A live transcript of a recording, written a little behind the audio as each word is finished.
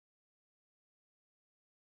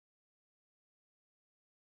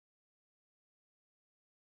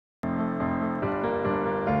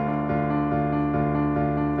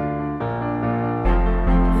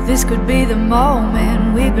This could be the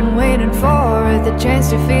moment we've been waiting for, the chance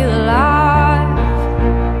to feel alive.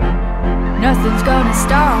 Nothing's gonna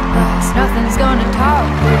stop us, nothing's gonna talk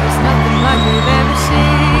to us, nothing like we've ever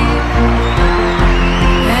seen.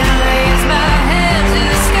 And I raise my hands to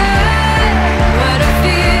the sky, what a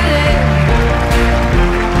feeling,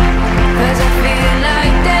 'cause I feel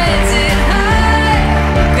like dancing high.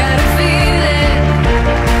 Got a feeling,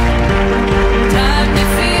 time to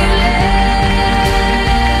feel it.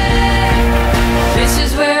 This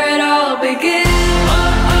is where it all begins.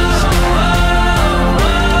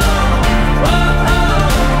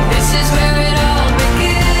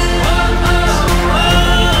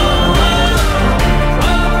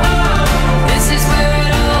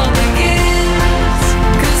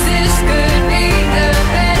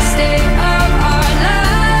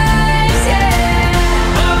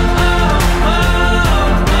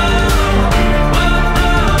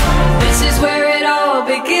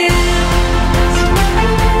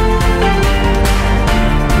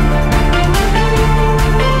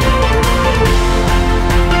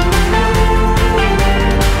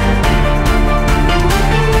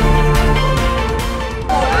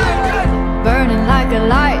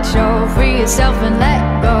 Free yourself and let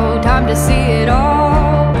go, time to see it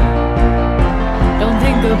all. Don't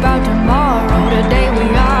think about tomorrow, today we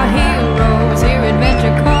are heroes, hear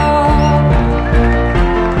adventure call.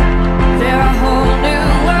 There are whole new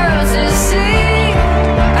worlds to see,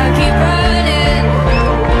 I keep running,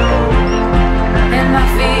 and my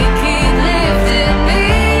feet keep lifting me,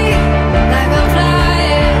 like I'm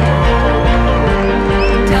flying,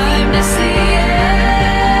 time to see it.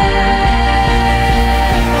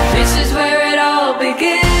 This is where it all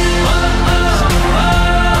begins.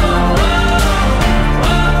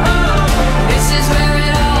 This is where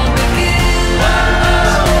it all begins.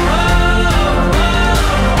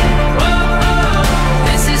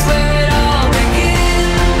 This is where it all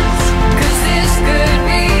begins. 'Cause this could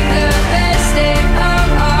be the best day of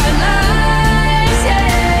our lives,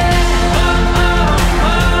 yeah.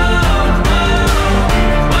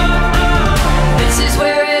 This is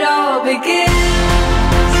where it all begins.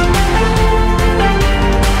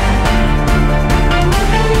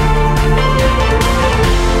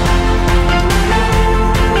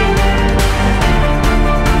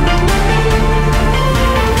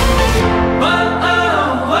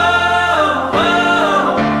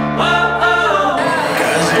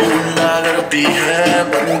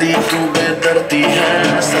 बंदी तू बेदर्दी है,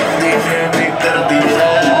 सर्दी में भी दर्दी है।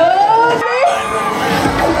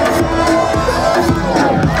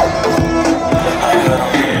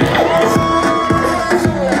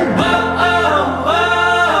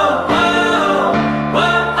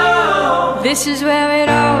 This is where it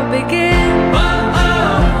all begins.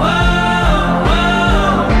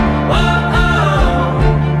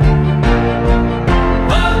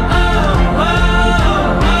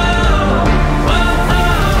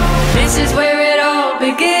 This is where it all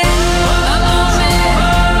begins. A moment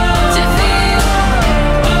to feel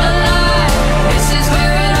alive. This is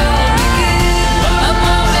where it all begins. A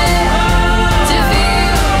moment to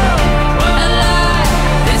feel alive.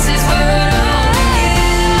 This is where it all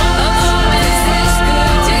begins. A moment this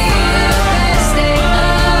could be the best day of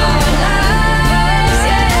our lives,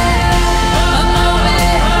 yeah. A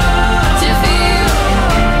moment to feel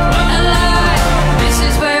alive. This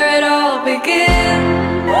is where it all begins.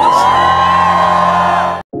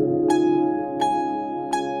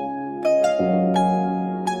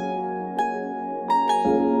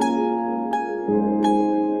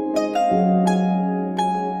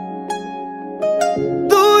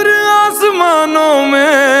 दूर आसमानों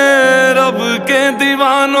में रब के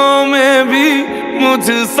दीवानों में भी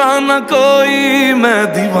मुझसा न कोई, मैं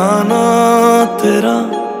दीवाना तेरा।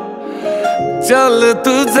 चल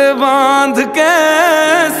तुझे बांध के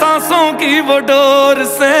सांसों की वो डोर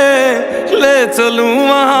से ले चलूं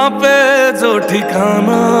वहां पे जो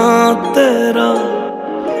ठिकाना तेरा।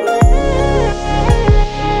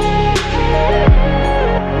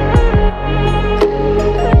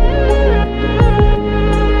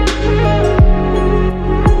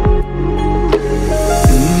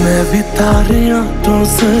 मैं भी तारियां तो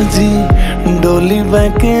सजी डोली बह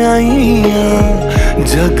के आई हाँ,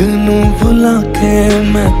 जग नू भुला के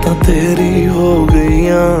मैं तो तेरी हो गई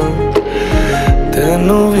हाँ।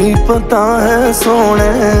 तेनू भी पता है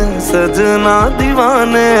सोने सजना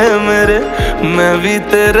दीवाने मेरे, मैं भी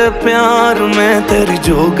तेरे प्यार में तेरी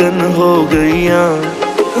जोगन हो गई हाँ।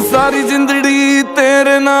 सारी जिंदड़ी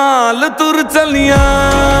तेरे नाल तुर चलिया,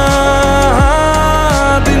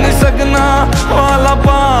 दिन सगना वाला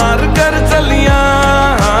पार कर चलिया।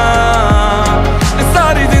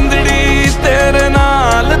 सारी जिंदड़ी तेरे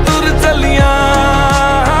नाल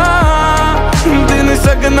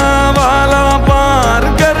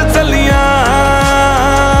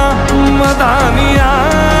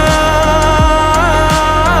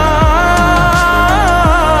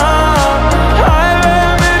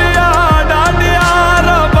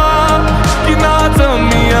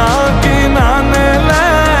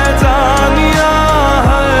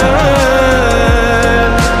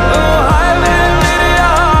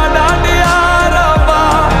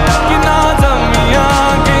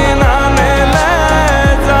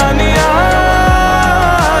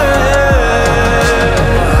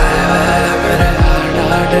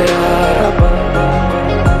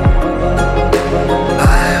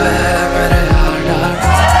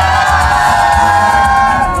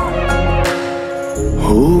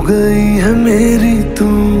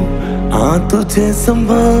तुझे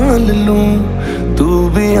संभाल लूं, तू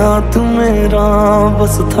भी हाथ मेरा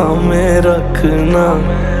बस थामे रखना।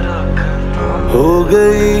 हो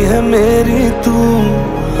गई है मेरी तू,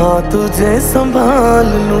 हाँ तुझे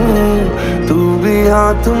संभाल लूं, तू भी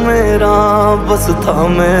हाथ मेरा बस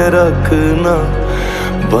थामे रखना।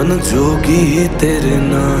 बन जोगी तेरे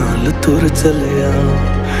नाल तुर चलिया,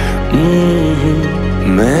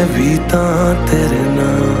 मैं भी तां तेरे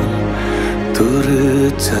नाल तुर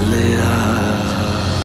चलिया।